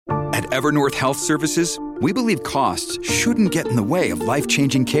At Evernorth Health Services, we believe costs shouldn't get in the way of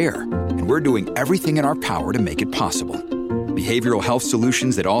life-changing care, and we're doing everything in our power to make it possible. Behavioral health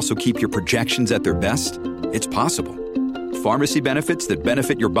solutions that also keep your projections at their best? It's possible. Pharmacy benefits that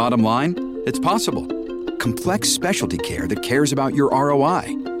benefit your bottom line? It's possible. Complex specialty care that cares about your ROI?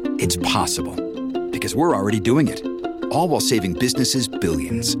 It's possible. Because we're already doing it. All while saving businesses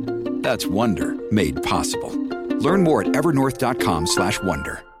billions. That's Wonder made possible. Learn more at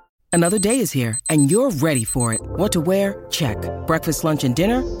evernorth.com/wonder. Another day is here, and you're ready for it. What to wear? Check. Breakfast, lunch, and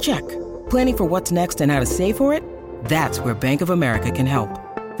dinner? Check. Planning for what's next and how to save for it? That's where Bank of America can help.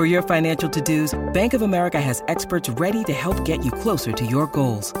 For your financial to-dos, Bank of America has experts ready to help get you closer to your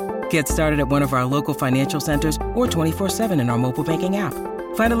goals. Get started at one of our local financial centers or 24/7 in our mobile banking app.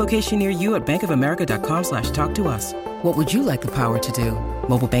 Find a location near you at bankofamerica.com/talktous. What would you like the power to do?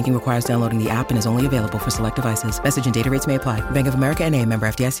 Mobile banking requires downloading the app and is only available for select devices. Message and data rates may apply. Bank of America N.A., member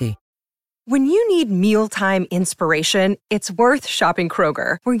FDIC. When you need mealtime inspiration, it's worth shopping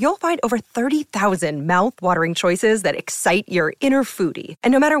Kroger, where you'll find over 30,000 mouth-watering choices that excite your inner foodie.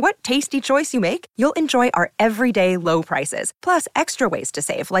 And no matter what tasty choice you make, you'll enjoy our everyday low prices, plus extra ways to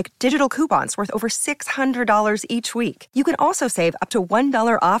save, like digital coupons worth over $600 each week. You can also save up to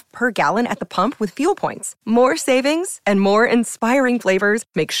 $1 off per gallon at the pump with fuel points. More savings and more inspiring flavors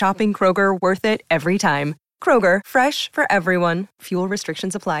make shopping Kroger worth it every time. Kroger, fresh for everyone. Fuel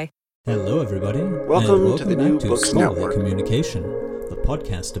restrictions apply. Hello everybody, welcome to the New back Books Scholarly Network Communication, the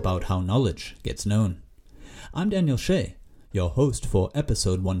podcast about how knowledge gets known. I'm Daniel Shea, your host for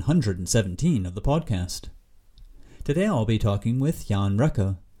episode 117 of the podcast. Today I'll be talking with Jan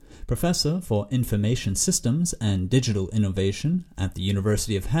Recker, Professor for Information Systems and Digital Innovation at the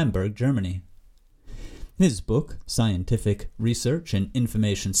University of Hamburg, Germany. His book, Scientific Research in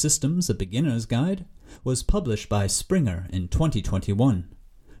Information Systems, A Beginner's Guide, was published by Springer in 2021.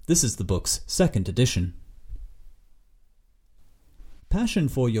 This is the book's second edition. Passion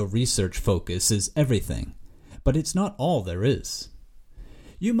for your research focus is everything, but it's not all there is.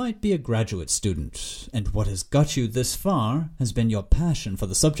 You might be a graduate student, and what has got you this far has been your passion for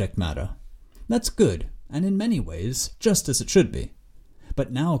the subject matter. That's good, and in many ways, just as it should be.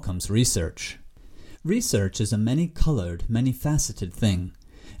 But now comes research. Research is a many-colored, many-faceted thing.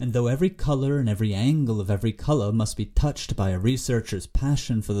 And though every color and every angle of every color must be touched by a researcher's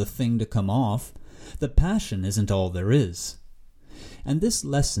passion for the thing to come off, the passion isn't all there is. And this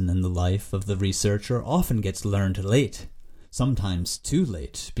lesson in the life of the researcher often gets learned late, sometimes too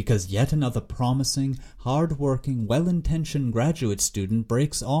late, because yet another promising, hard-working, well-intentioned graduate student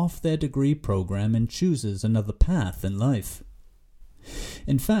breaks off their degree program and chooses another path in life.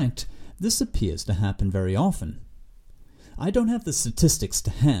 In fact, this appears to happen very often. I don't have the statistics to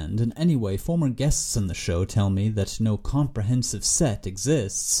hand, and anyway, former guests on the show tell me that no comprehensive set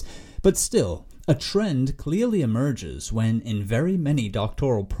exists, but still, a trend clearly emerges when in very many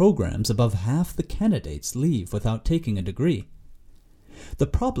doctoral programs above half the candidates leave without taking a degree. The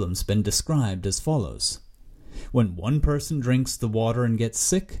problem's been described as follows. When one person drinks the water and gets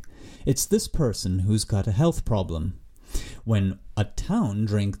sick, it's this person who's got a health problem. When a town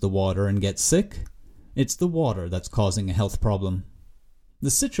drinks the water and gets sick, it's the water that's causing a health problem. The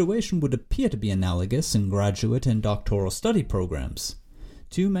situation would appear to be analogous in graduate and doctoral study programs.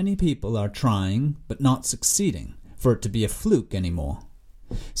 Too many people are trying, but not succeeding, for it to be a fluke anymore.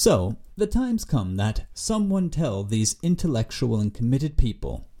 So, the time's come that someone tell these intellectual and committed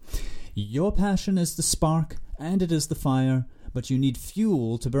people, your passion is the spark, and it is the fire, but you need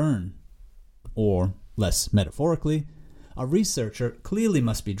fuel to burn. Or, less metaphorically, a researcher clearly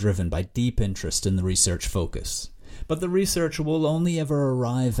must be driven by deep interest in the research focus. But the researcher will only ever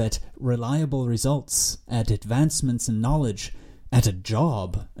arrive at reliable results, at advancements in knowledge, at a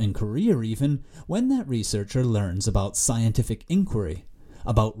job and career even, when that researcher learns about scientific inquiry,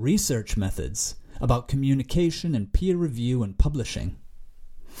 about research methods, about communication and peer review and publishing.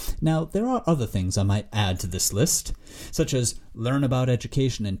 Now, there are other things I might add to this list, such as learn about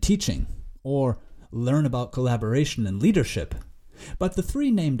education and teaching, or learn about collaboration and leadership. But the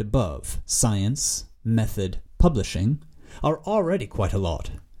three named above, science, method, publishing, are already quite a lot.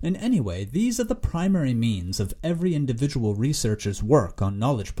 And anyway, these are the primary means of every individual researcher's work on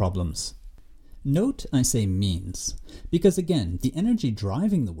knowledge problems. Note I say means, because again, the energy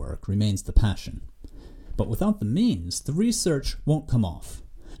driving the work remains the passion. But without the means, the research won't come off.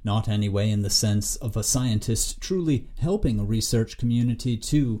 Not anyway in the sense of a scientist truly helping a research community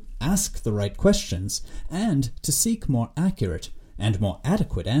to ask the right questions and to seek more accurate and more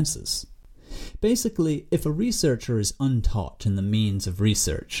adequate answers. Basically, if a researcher is untaught in the means of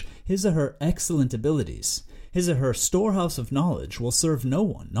research, his or her excellent abilities, His or her storehouse of knowledge will serve no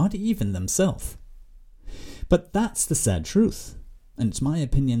one, not even themselves. But that's the sad truth. And it's my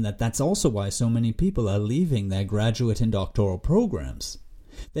opinion that that's also why so many people are leaving their graduate and doctoral programs.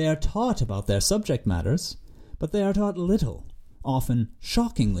 They are taught about their subject matters, but they are taught little, often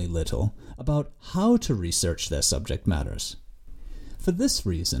shockingly little, about how to research their subject matters. For this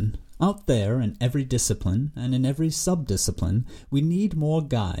reason, out there in every discipline and in every sub-discipline, we need more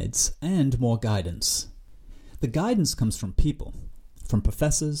guides and more guidance. The guidance comes from people, from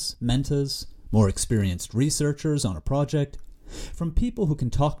professors, mentors, more experienced researchers on a project, from people who can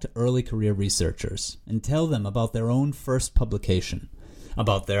talk to early career researchers and tell them about their own first publication,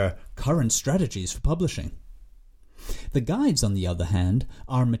 about their current strategies for publishing. The guides, on the other hand,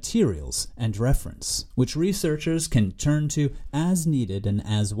 are materials and reference, which researchers can turn to as needed and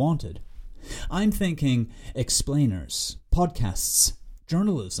as wanted. I'm thinking explainers, podcasts,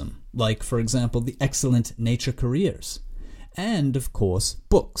 journalism, like, for example, the excellent Nature Careers, and, of course,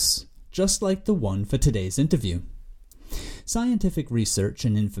 books, just like the one for today's interview. Scientific Research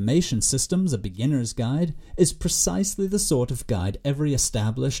in Information Systems, a Beginner's Guide, is precisely the sort of guide every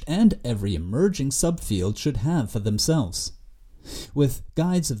established and every emerging subfield should have for themselves. With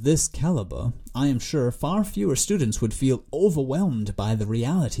guides of this caliber, I am sure far fewer students would feel overwhelmed by the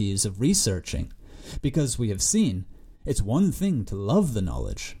realities of researching, because we have seen it's one thing to love the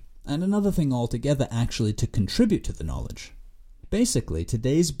knowledge, and another thing altogether actually to contribute to the knowledge. Basically,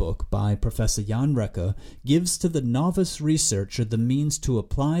 today's book by Professor Jan Recker gives to the novice researcher the means to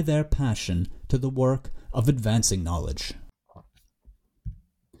apply their passion to the work of advancing knowledge.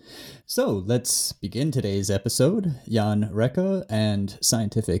 So, let's begin today's episode. Jan Recker and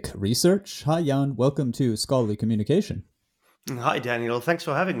Scientific Research. Hi Jan, welcome to Scholarly Communication. Hi Daniel, thanks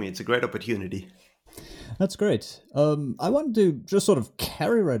for having me. It's a great opportunity. That's great. I wanted to just sort of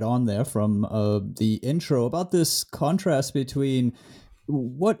carry right on there from the intro about this contrast between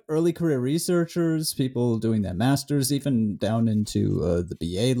what early career researchers, people doing their masters, even down into the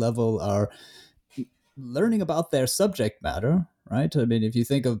BA level, are learning about their subject matter, right? I mean, if you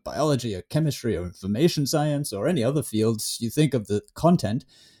think of biology or chemistry or information science or any other fields, you think of the content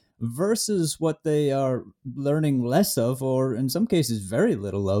versus what they are learning less of, or in some cases very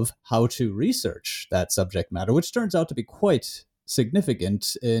little of, how to research that subject matter, which turns out to be quite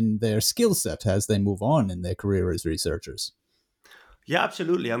significant in their skill set as they move on in their career as researchers. Yeah,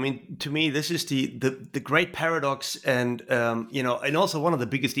 absolutely. I mean, to me, this is the great paradox, and and also one of the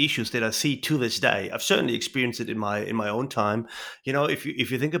biggest issues that I see to this day. I've certainly experienced it in my own time. You know, if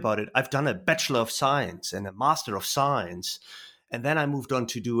you think about it, I've done a Bachelor of Science and a Master of Science. And then I moved on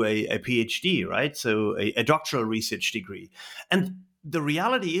to do a PhD, right? So a doctoral research degree. And the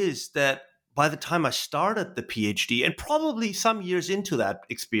reality is that by the time I started the PhD, and probably some years into that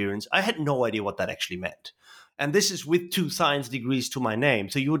experience, I had no idea what that actually meant. And this is with 2 science degrees to my name.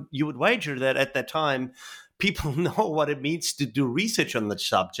 So you would wager that at that time, people know what it means to do research on the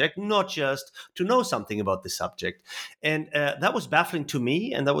subject, not just to know something about the subject. And that was baffling to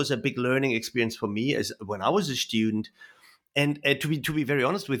me. And that was a big learning experience for me as when I was a student. And to be very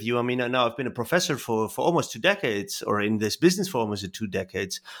honest with you, I mean, now I've been a professor for almost 2 decades, or in this business for almost 2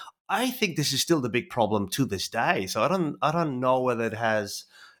 decades. I think this is still the big problem to this day. So I don't know whether it has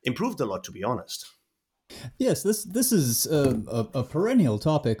improved a lot, to be honest. Yes, this is a perennial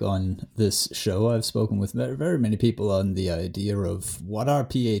topic on this show. I've spoken with very many people on the idea of what are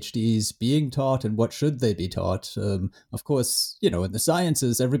PhDs being taught and what should they be taught. Of course, you know, in the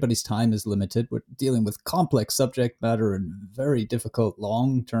sciences, everybody's time is limited. We're dealing with complex subject matter and very difficult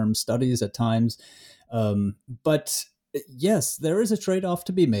long-term studies at times. But yes, there is a trade-off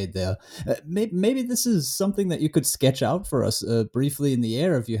to be made there. Maybe this is something that you could sketch out for us briefly in the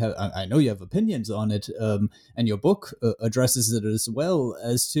air. If you have, I know you have opinions on it, and your book addresses it as well,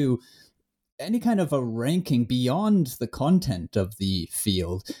 as to any kind of a ranking beyond the content of the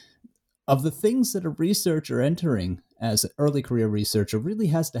field of the things that a researcher entering as an early career researcher really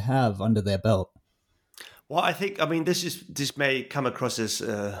has to have under their belt. Well, I mean, this may come across as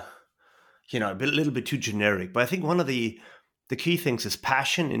a little bit too generic, but I think one of the key things is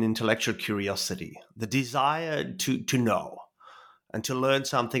passion and intellectual curiosity, the desire to know and to learn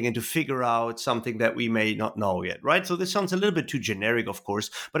something and to figure out something that we may not know yet, right? So this sounds a little bit too generic, of course,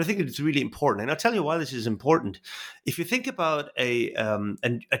 but I think it's really important. And I'll tell you why this is important. If you think about a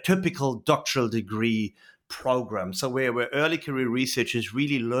typical doctoral degree program, so where early career researchers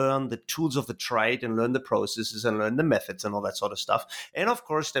really learn the tools of the trade and learn the processes and learn the methods and all that sort of stuff. And of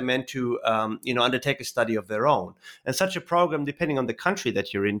course, they're meant to undertake a study of their own. And such a program, depending on the country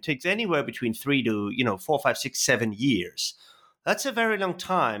that you're in, takes anywhere between 3 to 4, 5, 6, 7 years. That's a very long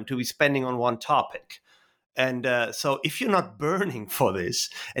time to be spending on one topic. And so if you're not burning for this,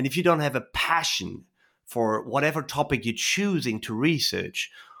 and if you don't have a passion for whatever topic you're choosing to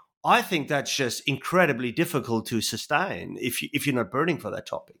research, I think that's just incredibly difficult to sustain if you're not burning for that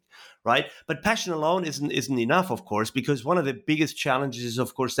topic, right? But passion alone isn't enough, of course, because one of the biggest challenges is,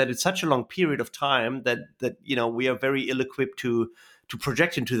 of course, that it's such a long period of time that we are very ill-equipped to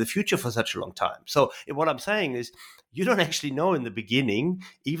project into the future for such a long time. So what I'm saying is, you don't actually know in the beginning,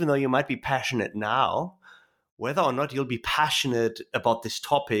 even though you might be passionate now, whether or not you'll be passionate about this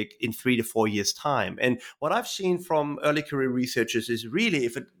topic in 3 to 4 years' time. And what I've seen from early career researchers is really,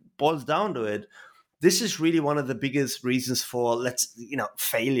 if it boils down to it, this is really one of the biggest reasons for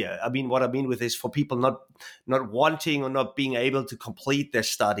failure. I mean, what I mean with this, for people not wanting or not being able to complete their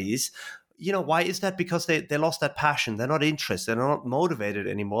studies. Why is that? Because they lost that passion. They're not interested. They're not motivated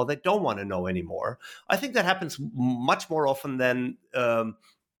anymore. They don't want to know anymore. I think that happens much more often than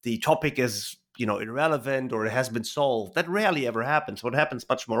the topic is irrelevant or it has been solved. That rarely ever happens. What happens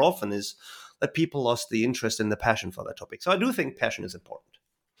much more often is that people lost the interest and the passion for that topic. So I do think passion is important.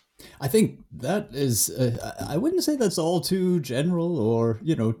 I think that is, I wouldn't say that's all too general or,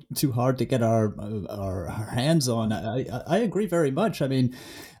 too hard to get our hands on. I agree very much. I mean,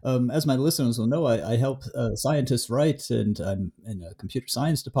 as my listeners will know, I help scientists write, and I'm in a computer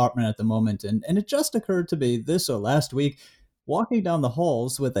science department at the moment. And it just occurred to me this or last week, walking down the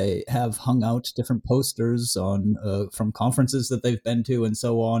halls where they have hung out different posters on from conferences that they've been to and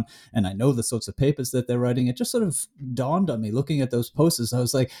so on, and I know the sorts of papers that they're writing, it just sort of dawned on me looking at those posters. I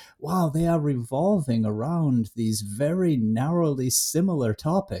was like, wow, they are revolving around these very narrowly similar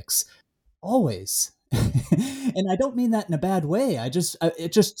topics, always. And I don't mean that in a bad way.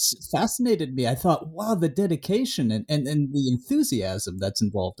 It just fascinated me. I thought, wow, the dedication and the enthusiasm that's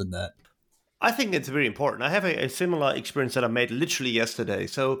involved in that. I think it's very important. I have a similar experience that I made literally yesterday.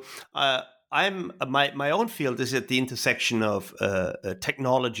 So I'm my own field is at the intersection of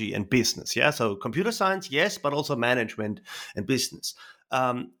technology and business. Yeah, so computer science, yes, but also management and business.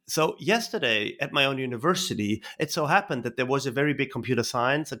 So yesterday at my own university, it so happened that there was a very big computer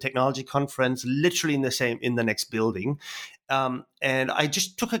science, a technology conference, literally in the next building. And I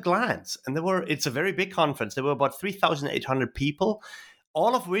just took a glance, and it's a very big conference. There were about 3,800 people,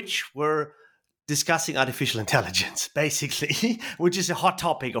 all of which were discussing artificial intelligence, basically, which is a hot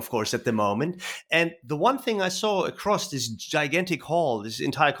topic, of course, at the moment. And the one thing I saw across this gigantic hall, this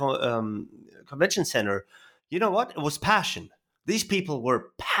entire convention center, you know what? It was passion. These people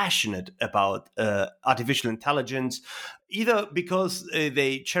were passionate about artificial intelligence, either because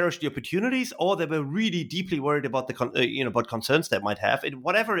they cherished the opportunities, or they were really deeply worried about about concerns they might have.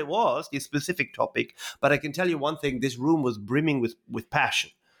 Whatever it was, the specific topic. But I can tell you one thing: this room was brimming with passion.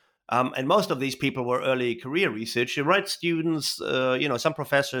 And most of these people were early career researchers, right? Students, some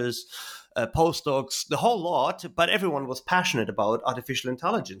professors, postdocs, the whole lot. But everyone was passionate about artificial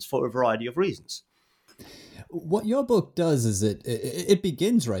intelligence for a variety of reasons. What your book does is it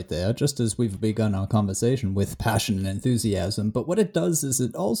begins right there, just as we've begun our conversation, with passion and enthusiasm. But what it does is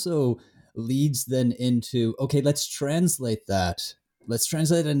it also leads then into, okay, let's translate that. Let's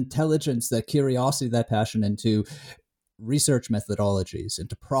translate intelligence, that curiosity, that passion into research methodologies,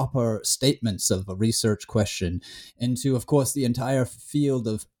 into proper statements of a research question, into, of course, the entire field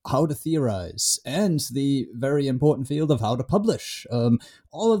of how to theorize, and the very important field of how to publish.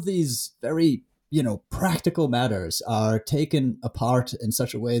 All of these very practical matters are taken apart in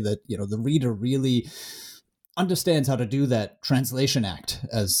such a way that, the reader really understands how to do that translation act,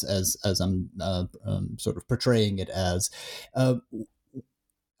 as I'm sort of portraying it as.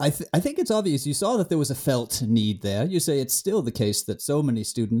 I think it's obvious. You saw that there was a felt need there. You say it's still the case that so many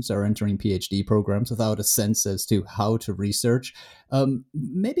students are entering PhD programs without a sense as to how to research.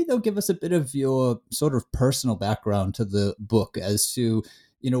 Maybe they'll give us a bit of your sort of personal background to the book as to,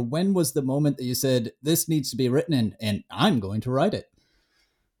 when was the moment that you said, this needs to be written and I'm going to write it?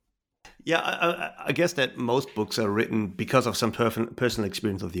 Yeah, I guess that most books are written because of some personal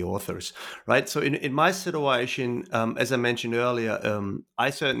experience of the authors, right? So in my situation, as I mentioned earlier,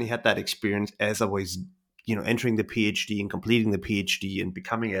 I certainly had that experience as I was, entering the PhD and completing the PhD and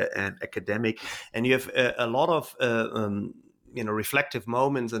becoming an academic. And you have a lot of, reflective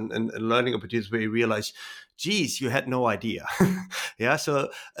moments and learning opportunities where you realize, geez, you had no idea. Yeah. So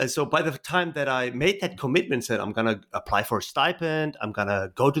by the time that I made that commitment, said, I'm going to apply for a stipend, I'm going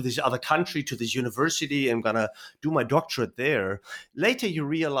to go to this other country, to this university, I'm going to do my doctorate there. Later, you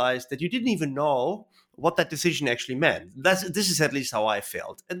realize that you didn't even know what that decision actually meant. This is at least how I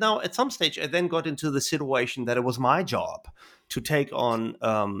felt. And now at some stage, I then got into the situation that it was my job to take on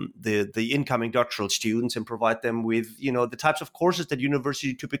the incoming doctoral students and provide them with, the types of courses that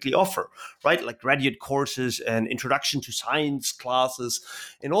university typically offer, right? Like graduate courses and introduction to science classes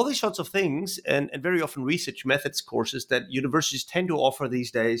and all these sorts of things, and very often research methods courses that universities tend to offer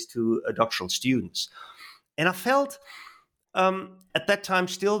these days to doctoral students. And I felt at that time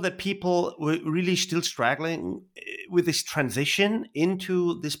still that people were really still struggling with this transition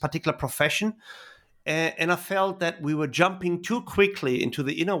into this particular profession. And I felt that we were jumping too quickly into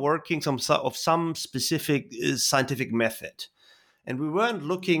the inner workings of some specific scientific method. And we weren't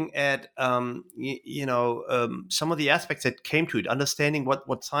looking at, some of the aspects that came to it, understanding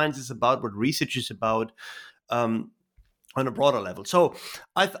what science is about, what research is about, on a broader level. So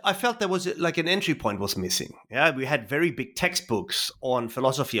I felt there was like an entry point was missing. Yeah, we had very big textbooks on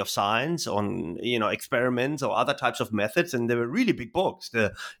philosophy of science, on experiments or other types of methods, and they were really big books.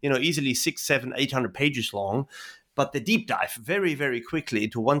 They're easily 600, 700, 800 pages long, but they deep dive very, very quickly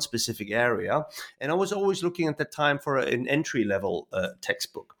into one specific area. And I was always looking at that time for an entry level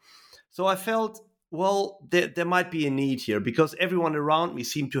textbook. So I felt, well, there might be a need here because everyone around me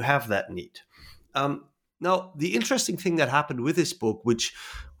seemed to have that need. Now, the interesting thing that happened with this book, which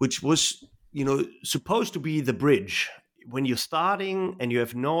was, supposed to be the bridge when you're starting and you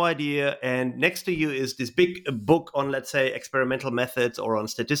have no idea, and next to you is this big book on, let's say, experimental methods or on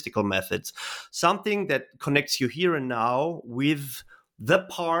statistical methods, something that connects you here and now with the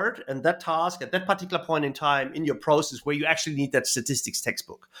part and that task at that particular point in time in your process where you actually need that statistics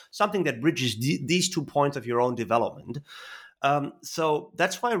textbook, something that bridges these 2 points of your own development. So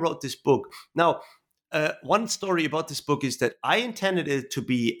that's why I wrote this book. Now, one story about this book is that I intended it to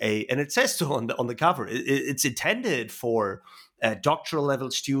be and it says so on the cover, it's intended for doctoral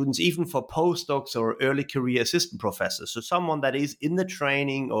level students, even for postdocs or early career assistant professors. So someone that is in the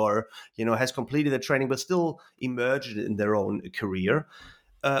training or, has completed the training, but still emerged in their own career.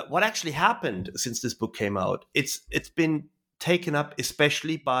 What actually happened since this book came out, it's been taken up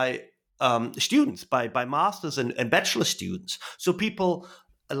especially by students, by masters and bachelor students. So people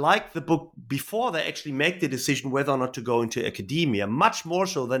like the book before they actually make the decision whether or not to go into academia, much more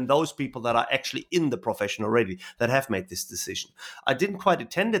so than those people that are actually in the profession already that have made this decision. I didn't quite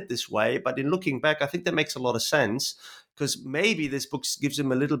intend it this way, but in looking back, I think that makes a lot of sense because maybe this book gives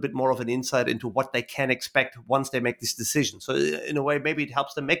them a little bit more of an insight into what they can expect once they make this decision. So in a way, maybe it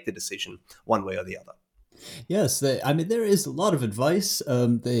helps them make the decision one way or the other. Yes, there is a lot of advice.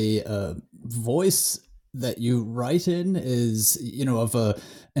 The voice that you write in is, of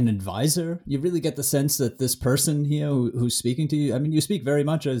an advisor. You really get the sense that this person here who's speaking to you, you speak very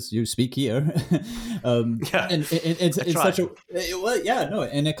much as you speak here. And it's such a,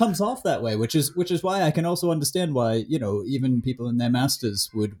 and it comes off that way, which is why I can also understand why, even people in their masters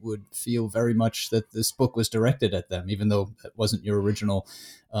would feel very much that this book was directed at them, even though it wasn't your original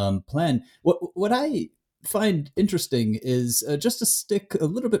plan. What I find interesting is just to stick a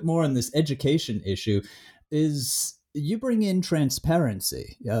little bit more on this education issue is you bring in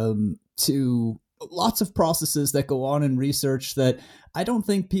transparency to lots of processes that go on in research that I don't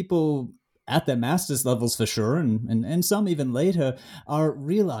think people at their master's levels for sure, and some even later, are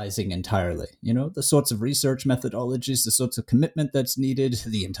realizing entirely, the sorts of research methodologies, the sorts of commitment that's needed,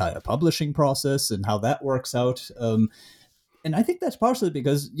 the entire publishing process and how that works out. And I think that's partially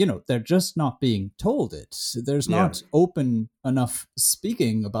because, they're just not being told it. There's not open enough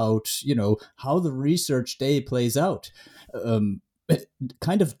speaking about, how the research day plays out.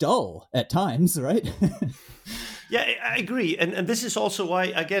 Kind of dull at times, right? Yeah, I agree. And this is also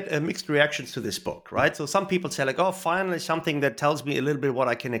why I get mixed reactions to this book, right? So some people say like, oh, finally something that tells me a little bit what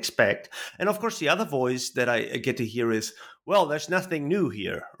I can expect. And of course, the other voice that I get to hear is, well, there's nothing new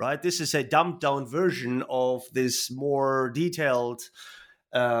here, right? This is a dumbed down version of this more detailed,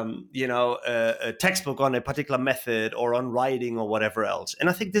 a textbook on a particular method or on writing or whatever else. And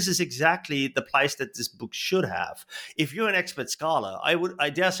I think this is exactly the place that this book should have. If you're an expert scholar, I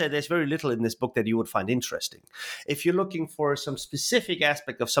dare say there's very little in this book that you would find interesting. If you're looking for some specific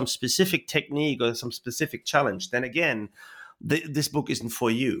aspect of some specific technique or some specific challenge, then again, this book isn't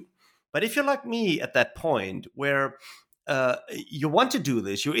for you. But if you're like me at that point where you want to do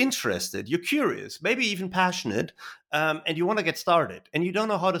this, you're interested, you're curious, maybe even passionate, and you want to get started, and you don't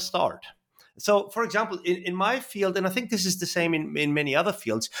know how to start. So, for example, in my field, and I think this is the same in many other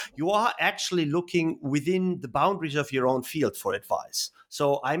fields, you are actually looking within the boundaries of your own field for advice.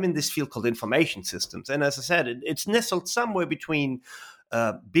 So I'm in this field called information systems. And as I said, it's nestled somewhere between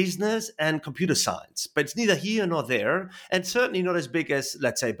business and computer science, but it's neither here nor there, and certainly not as big as,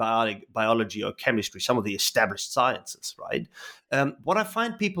 let's say, biology or chemistry, some of the established sciences, right? What I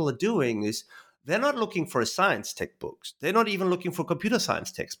find people are doing is they're not looking for a science textbook. They're not even looking for a computer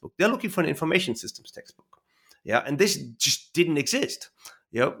science textbook. They're looking for an information systems textbook. Yeah, and this just didn't exist.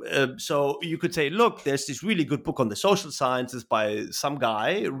 So you could say, look, there's this really good book on the social sciences by some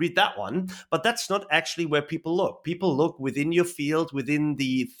guy, read that one. But that's not actually where people look. People look within your field, within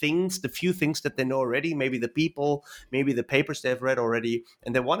the few things that they know already, maybe the people, maybe the papers they've read already.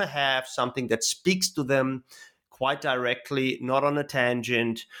 And they want to have something that speaks to them quite directly, not on a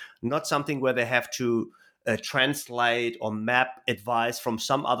tangent, not something where they have to translate or map advice from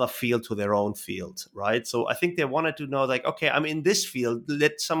some other field to their own field, right? So I think they wanted to know, like, okay, I'm in this field.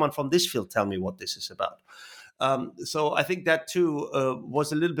 Let someone from this field tell me what this is about. So I think that too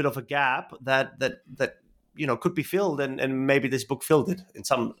was a little bit of a gap that could be filled, and maybe this book filled it in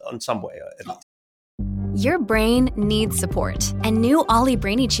some way at least. Your brain needs support, and new Ollie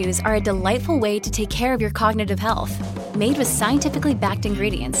Brainy Chews are a delightful way to take care of your cognitive health. Made with scientifically backed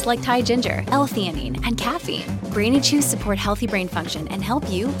ingredients like Thai ginger, L-theanine, and caffeine, Brainy Chews support healthy brain function and help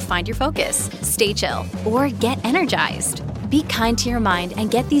you find your focus, stay chill, or get energized. Be kind to your mind and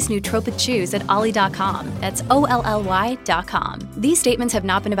get these nootropic chews at ollie.com. That's OLLY.com. These statements have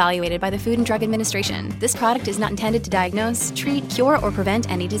not been evaluated by the Food and Drug Administration. This product is not intended to diagnose, treat, cure, or prevent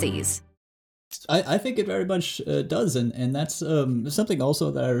any disease. I think it very much does, and that's something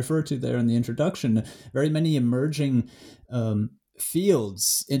also that I referred to there in the introduction. Very many emerging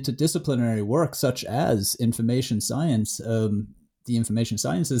fields, interdisciplinary work, such as information science, the information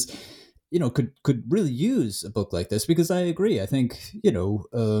sciences, could really use a book like this, because I agree. I think,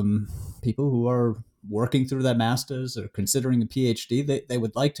 people who are working through their masters or considering a PhD, they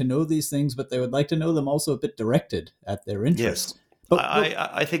would like to know these things, but they would like to know them also a bit directed at their interests. Yes.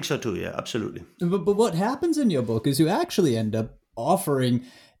 I think so too, yeah, absolutely. But what happens in your book is you actually end up offering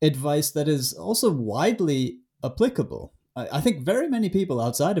advice that is also widely applicable. I think very many people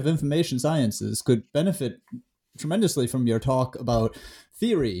outside of information sciences could benefit tremendously from your talk about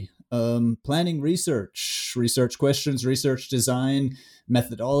theory, planning research questions, research design,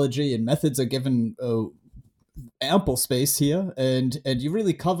 methodology, and methods are given ample space here, and you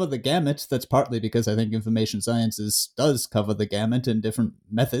really cover the gamut. That's partly because I think information sciences does cover the gamut in different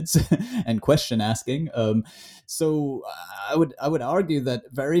methods and question asking. So I would argue that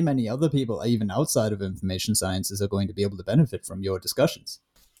very many other people, even outside of information sciences, are going to be able to benefit from your discussions.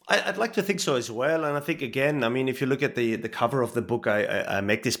 I'd like to think so as well. And I think, again, if you look at the cover of the book, I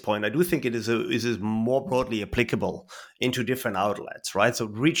make this point. I do think it is more broadly applicable into different outlets, right? So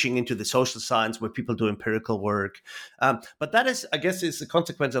reaching into the social science where people do empirical work. But that is, I guess, is a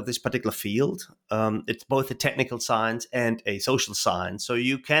consequence of this particular field. It's both a technical science and a social science. So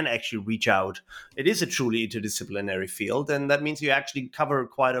you can actually reach out. It is a truly interdisciplinary field. And that means you actually cover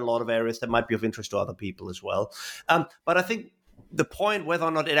quite a lot of areas that might be of interest to other people as well. But I think the point, whether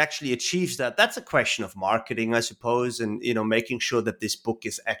or not it actually achieves that's a question of marketing, I suppose, and making sure that this book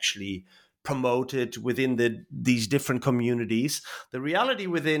is actually promoted within these different communities. The reality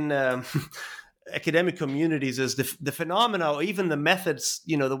within academic communities is the phenomena, or even the methods,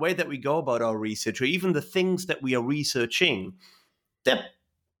 the way that we go about our research, or even the things that we are researching, they're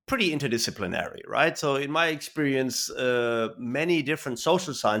pretty interdisciplinary, right? So in my experience, many different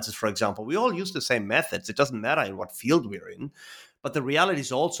social sciences, for example, we all use the same methods. It doesn't matter in what field we're in. But the reality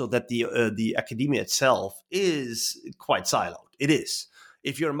is also that the academia itself is quite siloed. It is.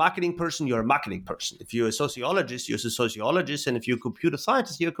 If you're a marketing person, you're a marketing person. If you're a sociologist, you're a sociologist. And if you're a computer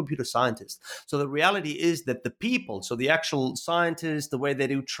scientist, you're a computer scientist. So the reality is that the people, so the actual scientists, the way they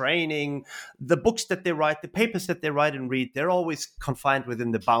do training, the books that they write, the papers that they write and read, they're always confined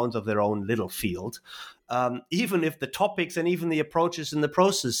within the bounds of their own little field. Even if the topics and even the approaches and the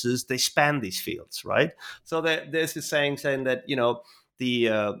processes, they span these fields, right? So there's this saying that,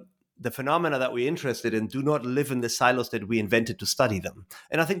 the phenomena that we're interested in do not live in the silos that we invented to study them.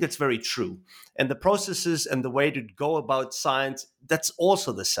 And I think that's very true. And the processes and the way to go about science, that's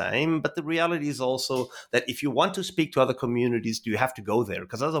also the same. But the reality is also that if you want to speak to other communities, you have to go there,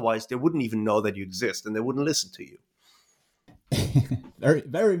 because otherwise they wouldn't even know that you exist and they wouldn't listen to you. Very,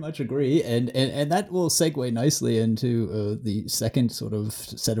 very much agree, and that will segue nicely into the second sort of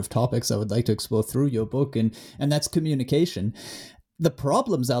set of topics I would like to explore through your book, and that's communication. The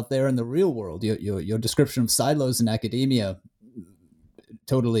problems out there in the real world, your description of silos in academia,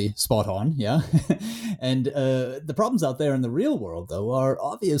 totally spot on, yeah. And the problems out there in the real world, though, are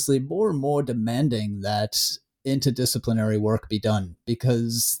obviously more and more demanding that interdisciplinary work be done,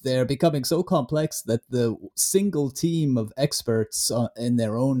 because they're becoming so complex that the single team of experts in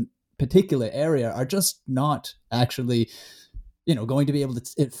their own particular area are just not actually going to be able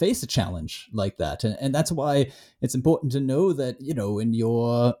to face a challenge like that. And that's why it's important to know that, in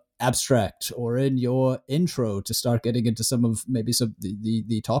your abstract or in your intro, to start getting into some of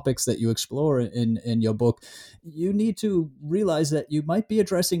the topics that you explore in your book, you need to realize that you might be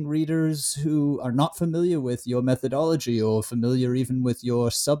addressing readers who are not familiar with your methodology or familiar even with your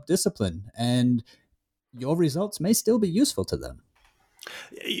subdiscipline, and your results may still be useful to them.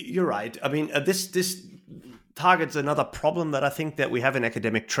 You're right. I mean, this targets another problem that I think that we have in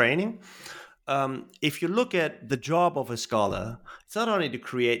academic training. If you look at the job of a scholar, it's not only to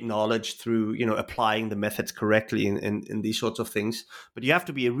create knowledge through applying the methods correctly in these sorts of things, but you have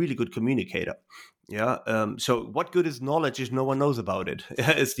to be a really good communicator. Yeah. So what good is knowledge if no one knows about it?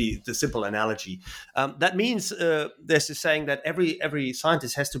 It's the simple analogy. That means there's this saying that every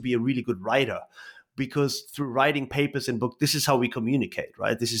scientist has to be a really good writer, because through writing papers and books, this is how we communicate,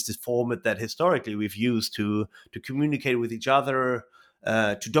 right? This is the format that historically we've used to communicate with each other,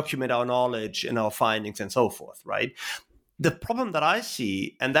 to document our knowledge and our findings and so forth, right? The problem that I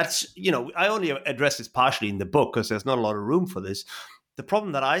see, and that's, I only address this partially in the book because there's not a lot of room for this. The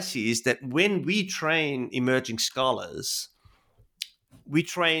problem that I see is that when we train emerging scholars, we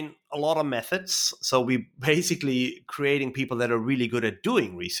train a lot of methods. So we basically creating people that are really good at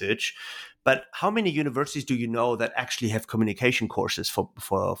doing research. But how many universities do you know that actually have communication courses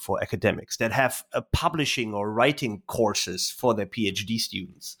for academics, that have publishing or writing courses for their PhD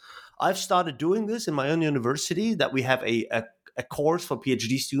students? I've started doing this in my own university, that we have a course for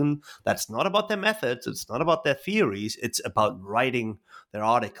PhD students that's not about their methods, it's not about their theories, it's about writing their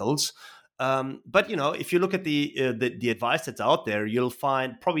articles. But if you look at the advice that's out there, you'll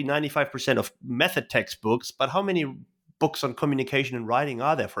find probably 95% of method textbooks, but how many books on communication and writing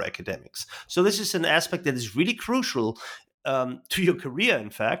are there for academics? So this is an aspect that is really crucial to your career, in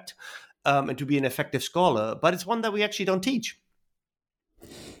fact, and to be an effective scholar, but it's one that we actually don't teach.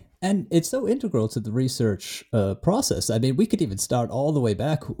 And it's so integral to the research process. I mean, we could even start all the way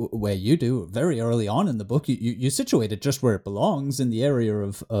back where you do, very early on in the book. You situate it just where it belongs in the area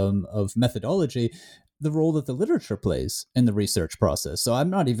of methodology, the role that the literature plays in the research process. So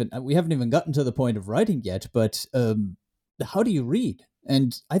we haven't even gotten to the point of writing yet, but how do you read?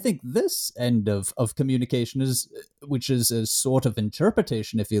 And I think this end of communication which is a sort of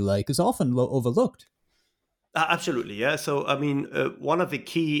interpretation, if you like, is often overlooked. Absolutely, yeah. So, I mean, one of the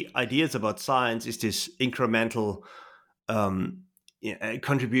key ideas about science is this incremental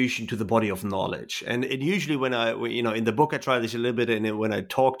contribution to the body of knowledge. And usually when in the book, I try this a little bit, and when I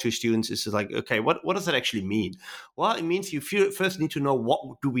talk to students, it's like, okay, what does that actually mean? Well, it means you first need to know,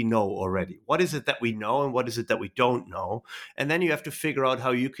 what do we know already? What is it that we know, and what is it that we don't know? And then you have to figure out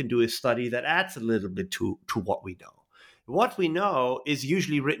how you can do a study that adds a little bit to what we know. What we know is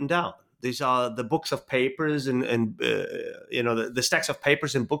usually written down. These are the books of papers and the stacks of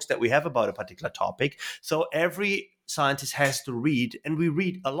papers and books that we have about a particular topic. So every scientist has to read, and we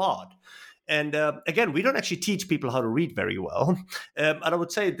read a lot. And again, we don't actually teach people how to read very well. And I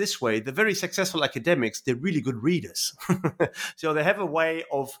would say it this way: the very successful academics, they're really good readers. So they have a way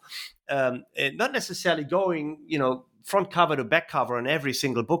of not necessarily going, front cover to back cover on every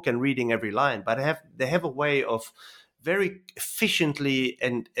single book and reading every line, but they have a way of very efficiently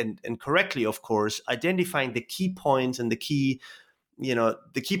and correctly, of course, identifying the key points and the key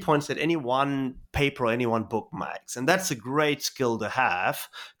points that any one paper or any one book makes. And that's a great skill to have,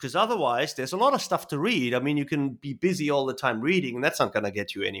 because otherwise there's a lot of stuff to read. I mean, you can be busy all the time reading, and that's not going to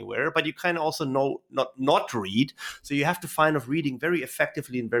get you anywhere, but you can also know not read. So you have to find of reading very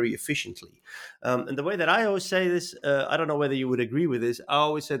effectively and very efficiently. And the way that I always say this, I don't know whether you would agree with this, I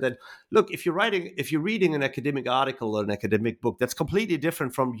always say that, look, if you're reading an academic article or an academic book, that's completely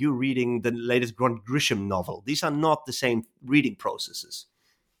different from you reading the latest Grisham novel. These are not the same reading processes.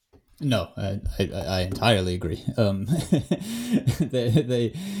 No, I entirely agree.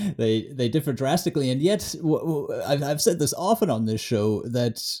 They differ drastically, and yet I've said this often on this show,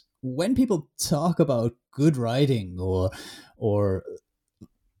 that when people talk about good writing or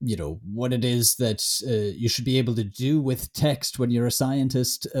what it is that you should be able to do with text when you're a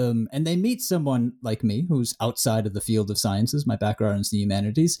scientist, and they meet someone like me who's outside of the field of sciences, my background is the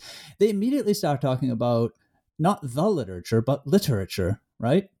humanities, they immediately start talking about not the literature, but literature,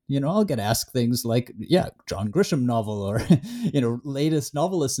 right? I'll get asked things like, John Grisham novel, or, latest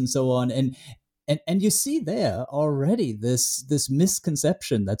novelists and so on. And you see there already this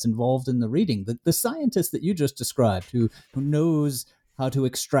misconception that's involved in the reading. The scientist that you just described, who knows how to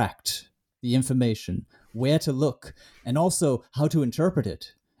extract the information, where to look, and also how to interpret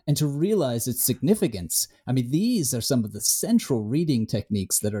it and to realize its significance. I mean, these are some of the central reading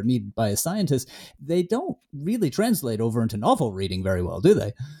techniques that are needed by a scientist. They don't really translate over into novel reading very well, do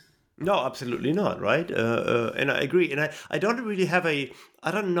they? No, absolutely not, right? And I agree. And I don't really have I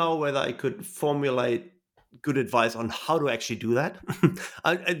don't know whether I could formulate good advice on how to actually do that.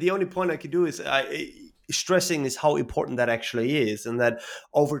 The only point I could do is stressing is how important that actually is, and that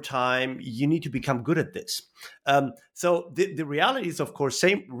over time you need to become good at this. So the reality is, of course,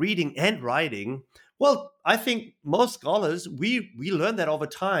 same reading and writing. Well, I think most scholars, we learn that over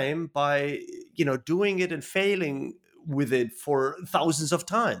time by doing it and failing with it for thousands of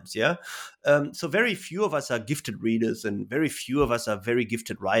times. Yeah. So very few of us are gifted readers, and very few of us are very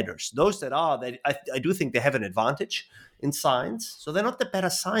gifted writers. Those that are, I do think they have an advantage in science. So they're not the better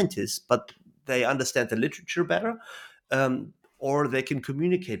scientists, but they understand the literature better, or they can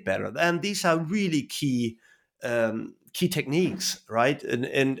communicate better. And these are really key techniques, right?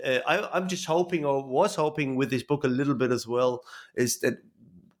 And I'm just hoping, or was hoping with this book a little bit as well, is that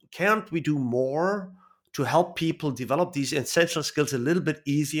can't we do more to help people develop these essential skills a little bit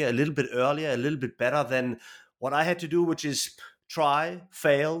easier, a little bit earlier, a little bit better than what I had to do, which is try,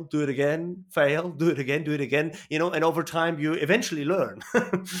 fail, do it again, fail, do it again, do it again, and over time you eventually learn.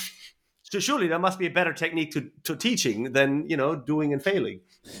 So surely there must be a better technique to teaching than, doing and failing.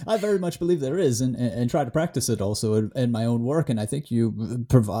 I very much believe there is, and try to practice it also in my own work. And I think you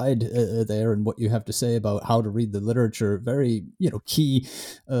provide there and what you have to say about how to read the literature very, key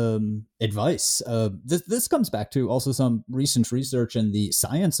advice. This comes back to also some recent research in the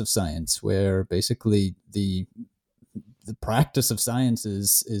science of science, where basically the practice of science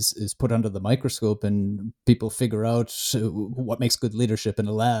is put under the microscope, and people figure out what makes good leadership in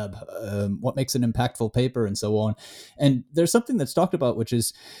a lab, what makes an impactful paper, and so on. And there's something that's talked about, which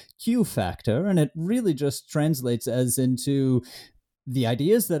is Q factor, and it really just translates as into the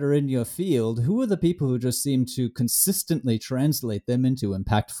ideas that are in your field. Who are the people who just seem to consistently translate them into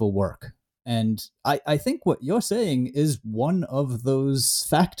impactful work? And I think what you're saying is one of those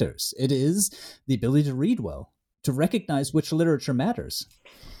factors. It is the ability to read well, to recognize which literature matters.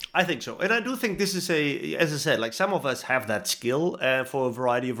 I think so. And I do think this is as I said, like some of us have that skill for a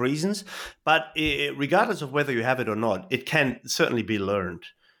variety of reasons, but regardless of whether you have it or not, it can certainly be learned.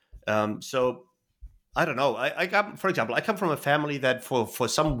 So I don't know. For example, I come from a family that for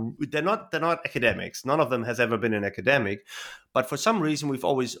some, they're not academics. None of them has ever been an academic, but for some reason we've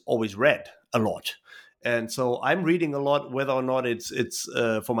always read a lot. And so I'm reading a lot, whether or not it's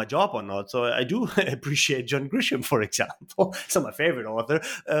for my job or not. So I do appreciate John Grisham, for example. He's my favorite author.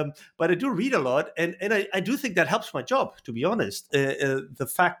 But I do read a lot. And I do think that helps my job, to be honest.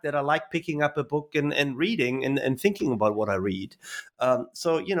 The fact that I like picking up a book and reading and thinking about what I read.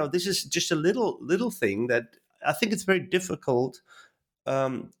 So, this is just a little thing that I think it's very difficult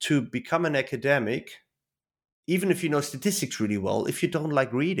to become an academic, even if you know statistics really well, if you don't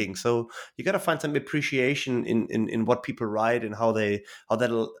like reading. So you got to find some appreciation in what people write and how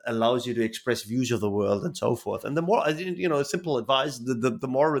that allows you to express views of the world and so forth. And the more, simple advice, the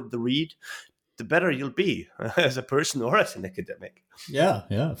more the read, the better you'll be as a person or as an academic.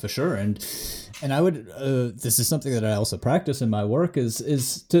 Yeah, for sure. And I would, this is something that I also practice in my work,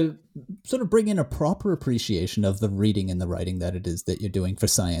 is to sort of bring in a proper appreciation of the reading and the writing that it is that you're doing for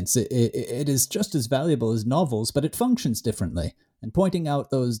science. It is just as valuable as novels, but it functions differently. And pointing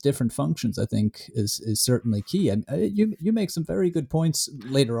out those different functions, I think, is certainly key. And you make some very good points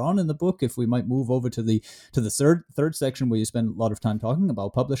later on in the book. If we might move over to the third section, where you spend a lot of time talking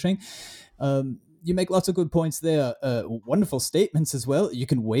about publishing, you make lots of good points there. Wonderful statements as well. You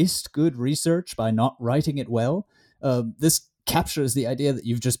can waste good research by not writing it well. This captures the idea that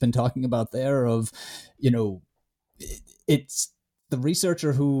you've just been talking about there of, it's the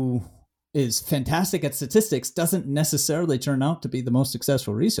researcher who is fantastic at statistics doesn't necessarily turn out to be the most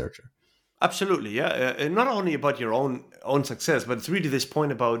successful researcher. Absolutely, yeah. And not only about your own success, but it's really this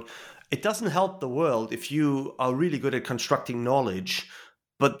point about it doesn't help the world if you are really good at constructing knowledge,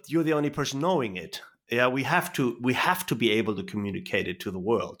 but you're the only person knowing it. Yeah, we have to be able to communicate it to the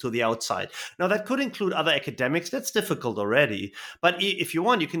world, to the outside. Now, that could include other academics. That's difficult already. But if you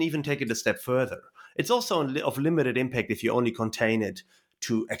want, you can even take it a step further. It's also of limited impact if you only contain it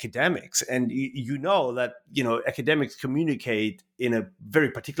to academics. And you know that, academics communicate in a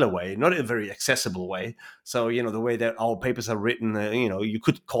very particular way, not a very accessible way. So, the way that our papers are written, you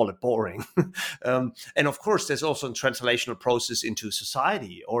could call it boring. And of course, there's also a translational process into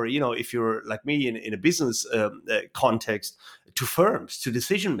society, or, if you're like me in a business context, to firms, to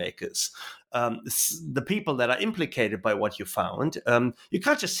decision makers. the people that are implicated by what you found, you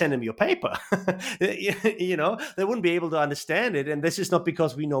can't just send them your paper. You know, they wouldn't be able to understand it. And this is not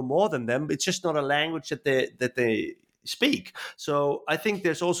because we know more than them. It's just not a language that they speak. So I think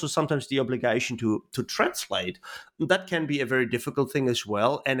there's also sometimes the obligation to translate. That can be a very difficult thing as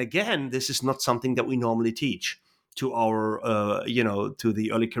well. And again, this is not something that we normally teach to our, to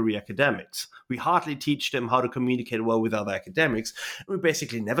the early career academics. We hardly teach them how to communicate well with other academics. We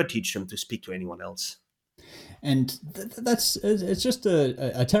basically never teach them to speak to anyone else. And it's just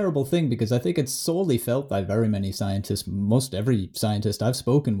a terrible thing, because I think it's sorely felt by very many scientists, most every scientist I've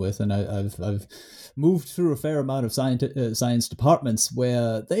spoken with, and I've moved through a fair amount of science departments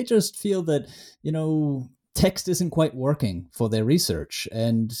where they just feel that, text isn't quite working for their research.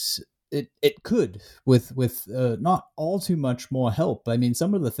 And it could with not all too much more help. I mean,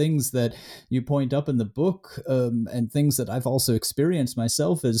 some of the things that you point up in the book, and things that I've also experienced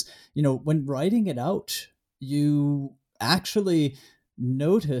myself, is, when writing it out, you actually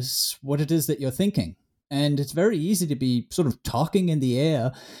notice what it is that you're thinking. And it's very easy to be sort of talking in the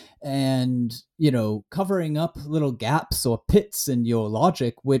air and, covering up little gaps or pits in your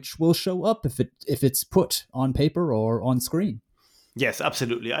logic, which will show up if it's put on paper or on screen. Yes,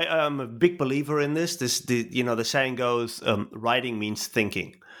 absolutely. I am a big believer in this. The saying goes, writing means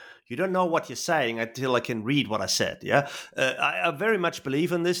thinking. You don't know what you're saying until I can read what I said. Yeah, I very much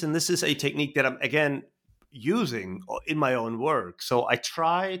believe in this, and this is a technique that I'm again using in my own work. So I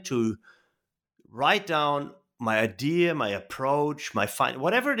try to write down my idea, my approach,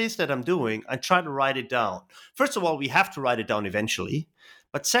 whatever it is that I'm doing. I try to write it down. First of all, we have to write it down eventually,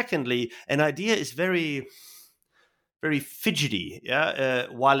 but secondly, an idea is very fidgety,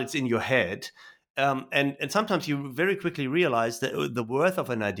 while it's in your head. And sometimes you very quickly realize that the worth of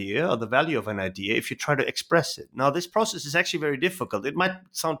an idea or the value of an idea if you try to express it. Now, this process is actually very difficult. It might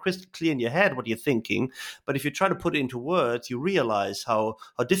sound crystal clear in your head what you're thinking, but if you try to put it into words, you realize how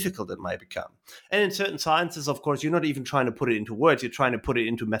difficult it might become. And in certain sciences, of course, you're not even trying to put it into words. You're trying to put it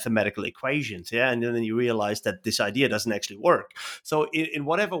into mathematical equations, and then you realize that this idea doesn't actually work. So in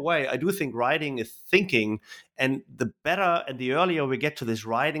whatever way, I do think writing is thinking, and the better and the earlier we get to this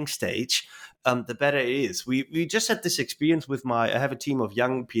writing stage, the better it is. We just had this experience with I have a team of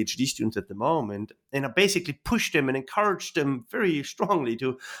young PhD students at the moment, and I basically pushed them and encouraged them very strongly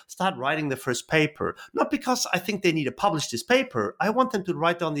to start writing the first paper. Not because I think they need to publish this paper. I want them to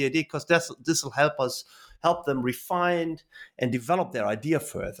write down the idea because this will help them refine and develop their idea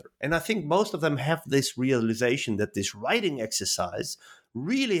further. And I think most of them have this realization that this writing exercise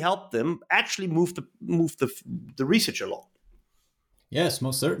really helped them actually move the research along. Yes,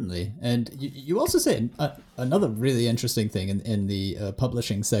 most certainly. And you also say another really interesting thing in the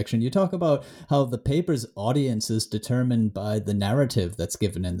publishing section. You talk about how the paper's audience is determined by the narrative that's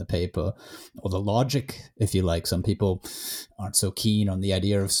given in the paper, or the logic, if you like. Some people aren't so keen on the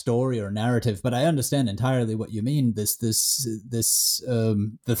idea of story or narrative, but I understand entirely what you mean. The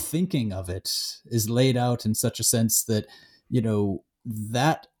thinking of it is laid out in such a sense that,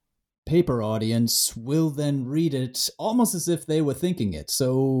 that paper audience will then read it almost as if they were thinking it.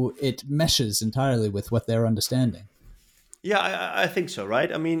 So it meshes entirely with what they're understanding. Yeah, I think so,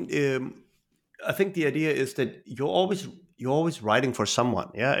 right? I mean, I think the idea is that you're always writing for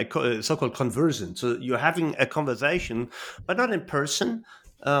someone, a so-called conversant. So you're having a conversation, but not in person,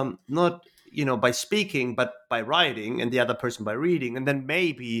 not by speaking, but by writing, and the other person by reading, and then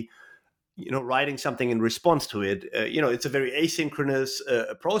maybe writing something in response to it. It's a very asynchronous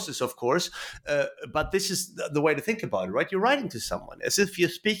process, of course, but this is the way to think about it, right? You're writing to someone as if you're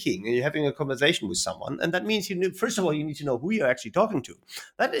speaking and you're having a conversation with someone. And that means first of all, you need to know who you're actually talking to.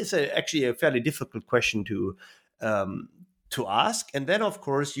 That is actually a fairly difficult question to ask. And then, of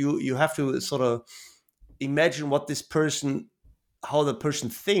course, you have to sort of imagine how the person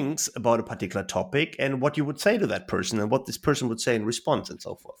thinks about a particular topic and what you would say to that person and what this person would say in response and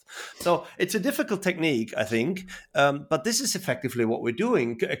so forth. So it's a difficult technique, I think, but this is effectively what we're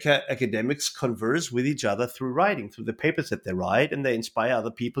doing. Academics converse with each other through writing, through the papers that they write, and they inspire other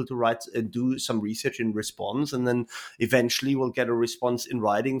people to write and do some research in response, and then eventually we'll get a response in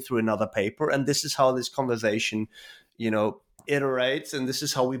writing through another paper. And this is how this conversation, iterates, and this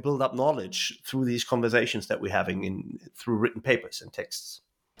is how we build up knowledge through these conversations that we're having through written papers and texts.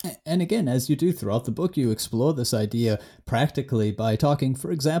 And again, as you do throughout the book, you explore this idea practically by talking,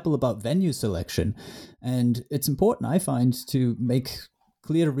 for example, about venue selection. And it's important, I find, to make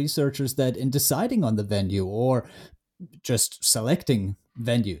clear to researchers that in deciding on the venue, or just selecting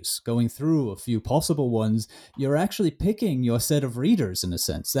venues, going through a few possible ones, you're actually picking your set of readers in a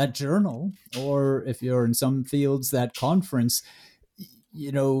sense. That journal, or if you're in some fields, that conference,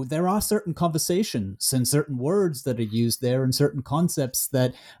 there are certain conversations and certain words that are used there and certain concepts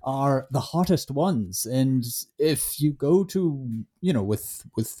that are the hottest ones. And if you go to, with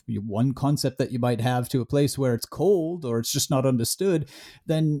one concept that you might have to a place where it's cold or it's just not understood,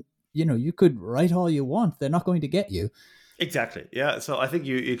 then, you could write all you want. They're not going to get you. Exactly. Yeah. So I think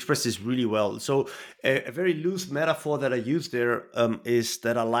you expressed this really well. So a very loose metaphor that I use there is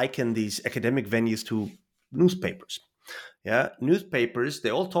that I liken these academic venues to newspapers. Yeah, newspapers, they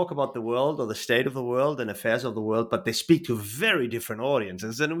all talk about the world or the state of the world and affairs of the world, but they speak to very different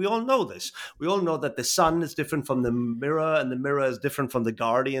audiences. And we all know this. We all know that the Sun is different from the Mirror, and the Mirror is different from the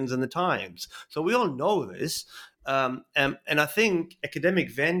Guardians and the Times. So we all know this. And I think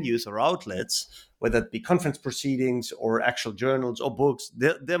academic venues or outlets, whether it be conference proceedings or actual journals or books,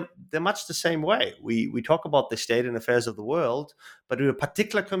 they're much the same way. We talk about the state and affairs of the world, but we're a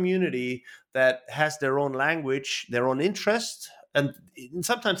particular community that has their own language, their own interest, and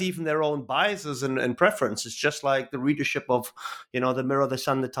sometimes even their own biases and preferences, just like the readership of, the Mirror, the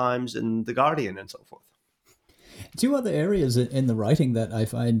Sun, the Times, and the Guardian, and so forth. Two other areas in the writing that I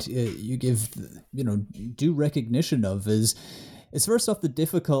find you give, due recognition of is first off the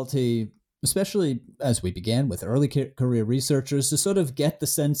difficulty, especially as we began with early career researchers, to sort of get the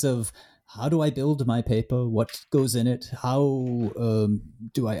sense of how do I build my paper? What goes in it? How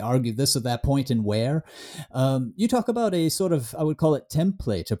do I argue this or that point and where? You talk about a sort of, I would call it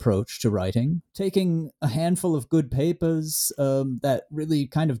template approach to writing, taking a handful of good papers that really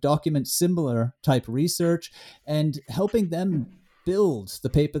kind of document similar type research and helping them build the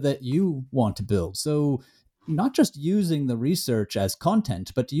paper that you want to build. So not just using the research as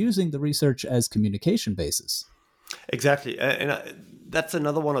content, but using the research as communication basis. Exactly. That's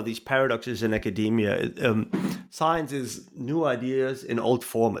another one of these paradoxes in academia. Science is new ideas in old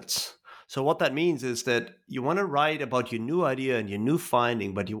formats. So what that means is that you want to write about your new idea and your new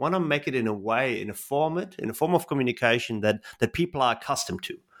finding, but you want to make it in a way, in a form of communication that people are accustomed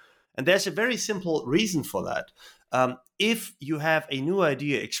to. And there's a very simple reason for that. If you have a new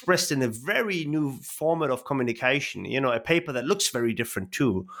idea expressed in a very new format of communication, a paper that looks very different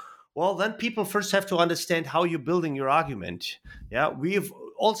too, well, then people first have to understand how you're building your argument. Yeah,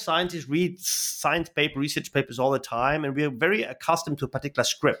 all scientists read science research papers all the time, and we are very accustomed to a particular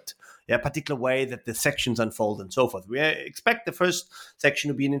script, a particular way that the sections unfold and so forth. We expect the first section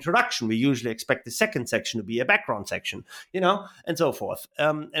to be an introduction. We usually expect the second section to be a background section, and so forth.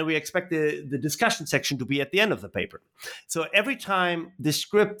 And we expect the discussion section to be at the end of the paper. So every time the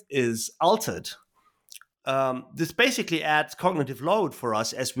script is altered, this basically adds cognitive load for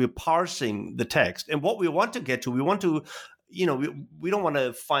us as we're parsing the text. And what we want to get to, we don't want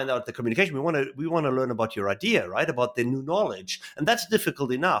to find out the communication. We want to learn about your idea, right? About the new knowledge. And that's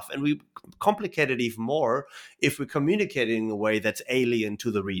difficult enough. And we complicate it even more if we communicate in a way that's alien to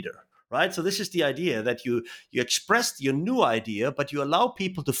the reader. Right. So this is the idea that you expressed your new idea, but you allow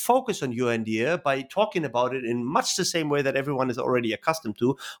people to focus on your idea by talking about it in much the same way that everyone is already accustomed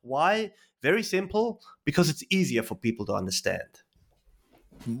to. Why? Very simple, because it's easier for people to understand.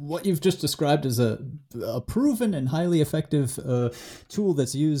 What you've just described is a proven and highly effective tool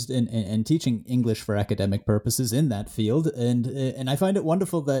that's used in teaching English for academic purposes in that field, and I find it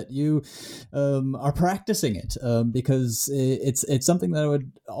wonderful that you are practicing it because it's something that I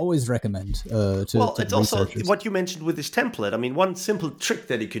would always recommend to it's also researchers. What you mentioned with this template. I mean, one simple trick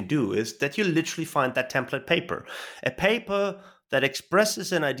that you can do is that you literally find that template paper, a paper that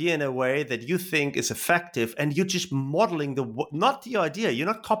expresses an idea in a way that you think is effective, and you're just modeling not the idea. You're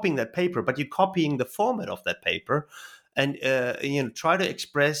not copying that paper, but you're copying the format of that paper, and try to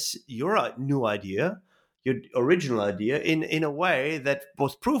express your new idea, your original idea, in a way that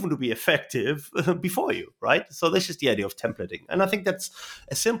was proven to be effective before you, right? So this is the idea of templating, and I think that's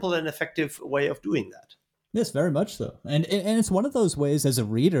a simple and effective way of doing that. Yes, very much so, and it's one of those ways as a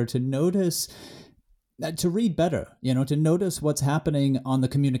reader to notice. To read better, to notice what's happening on the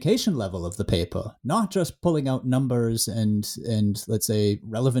communication level of the paper, not just pulling out numbers and let's say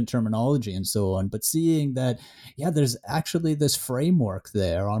relevant terminology and so on, but seeing that, there's actually this framework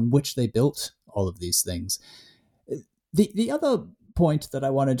there on which they built all of these things. The other point that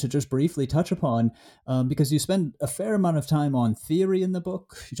I wanted to just briefly touch upon, because you spend a fair amount of time on theory in the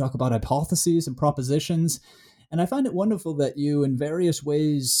book, you talk about hypotheses and propositions. And I find it wonderful that you, in various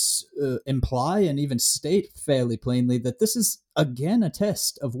ways, imply and even state fairly plainly that this is, again, a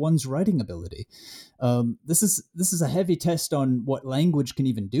test of one's writing ability. This is a heavy test on what language can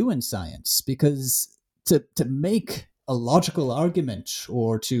even do in science, because to make a logical argument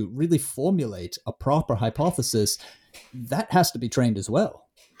or to really formulate a proper hypothesis, that has to be trained as well.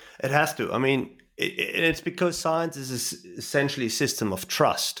 It has to. I mean, It's because science is essentially a system of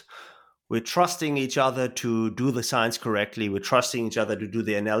trust. We're trusting each other to do the science correctly. We're trusting each other to do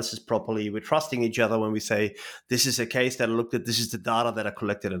the analysis properly. We're trusting each other when we say, this is a case that I looked at, this is the data that I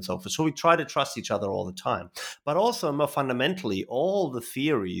collected, and so forth. So we try to trust each other all the time. But also, more fundamentally, all the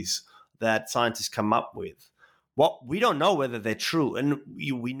theories that scientists come up with, well, we don't know whether they're true. And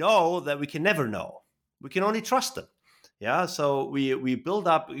we know that we can never know. We can only trust them. Yeah, so we build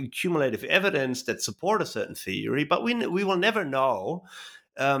up cumulative evidence that support a certain theory, but we will never know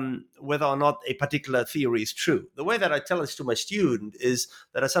whether or not a particular theory is true. The way that I tell this to my student is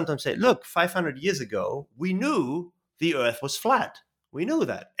that I sometimes say, look, 500 years ago, we knew the Earth was flat. We knew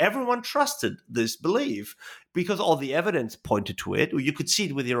that. Everyone trusted this belief because all the evidence pointed to it. You could see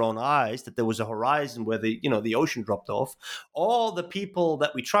it with your own eyes that there was a horizon where the ocean dropped off. All the people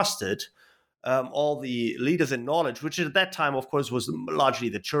that we trusted, all the leaders in knowledge, which at that time, of course, was largely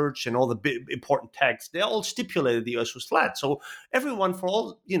the church and all the big, important texts, they all stipulated the Earth was flat. So everyone, for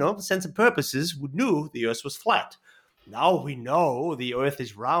all sense and purposes, knew the Earth was flat. Now we know the Earth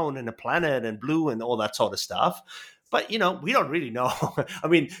is round and a planet and blue and all that sort of stuff. But, we don't really know. I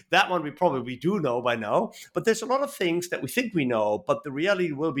mean, that one we probably do know by now. But there's a lot of things that we think we know, but the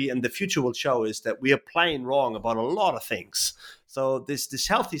reality will be, and the future will show, is that we are plain wrong about a lot of things. So this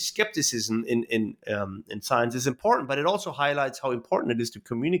healthy skepticism in science is important, but it also highlights how important it is to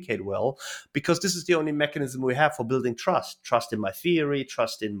communicate well, because this is the only mechanism we have for building trust. Trust in my theory,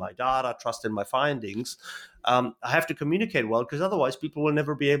 trust in my data, trust in my findings. I have to communicate well, because otherwise people will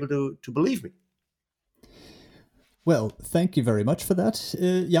never be able to believe me. Well, thank you very much for that,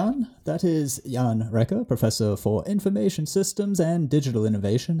 Jan. That is Jan Recker, Professor for Information Systems and Digital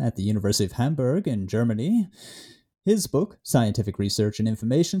Innovation at the University of Hamburg in Germany. His book, Scientific Research in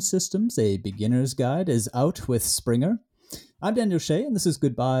Information Systems, A Beginner's Guide, is out with Springer. I'm Daniel Shea, and this is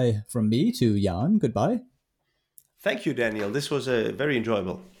goodbye from me to Jan. Goodbye. Thank you, Daniel. This was very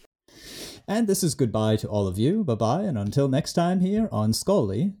enjoyable. And this is goodbye to all of you. Bye-bye, and until next time here on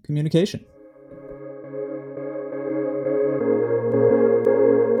Scholarly Communication.